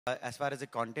As far as the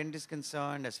content is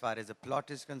concerned, as far as the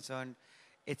plot is concerned,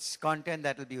 it's content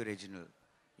that will be original.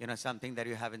 You know, something that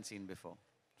you haven't seen before.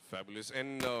 Fabulous.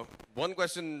 And one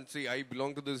question, see, I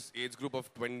belong to this age group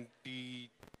of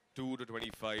 22 to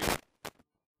 25.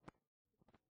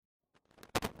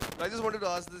 I just wanted to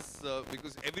ask this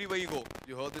because everywhere you go,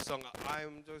 you heard this song,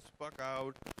 I'm just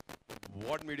Pakaoed.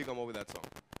 What made you come up with that song?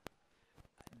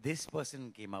 This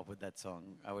person came up with that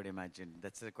song, I would imagine.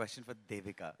 That's a question for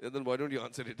Devika. Yeah, then why don't you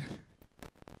answer it?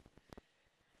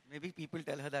 Maybe people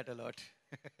tell her that a lot.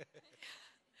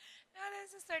 No,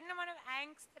 there's a certain amount of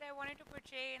angst that I wanted to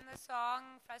portray in the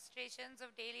song, frustrations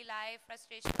of daily life,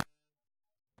 frustrations of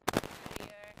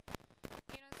career.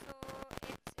 You know, so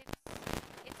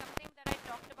it's something that I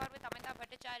talked about with Amitabh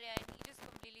Bhattacharya, and he just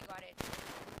completely got it. It's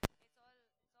all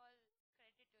credit to him.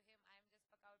 I'm just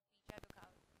Pakaoed Picha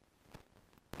Dukhav.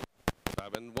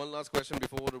 Fab. And one last question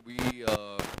before we,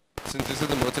 since this is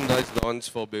the merchandise launch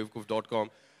for Bewkoof.com,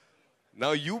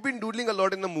 now you've been doodling a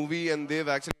lot in the movie, and they've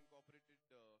actually incorporated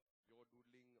your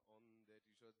doodling on their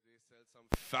t-shirts. They sell some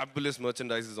fabulous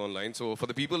merchandises online. So for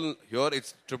the people here,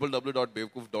 it's www.bewkoof.com.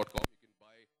 You can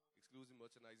buy exclusive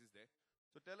merchandises there.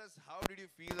 So tell us, how did you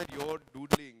feel that your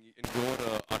doodling in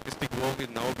your artistic work is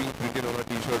now being printed on a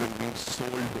t-shirt and being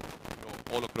sold, you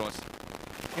know, all across?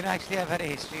 You know, actually, I've had a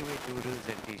history with doodles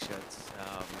and t-shirts.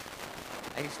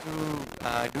 I used to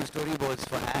do storyboards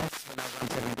for ads when I was on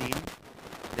 17.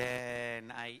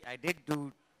 Then I did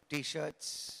do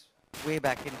t-shirts way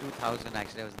back in 2000,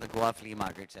 actually. I was in the Goa flea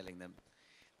market selling them.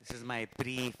 This is my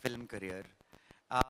pre-film career.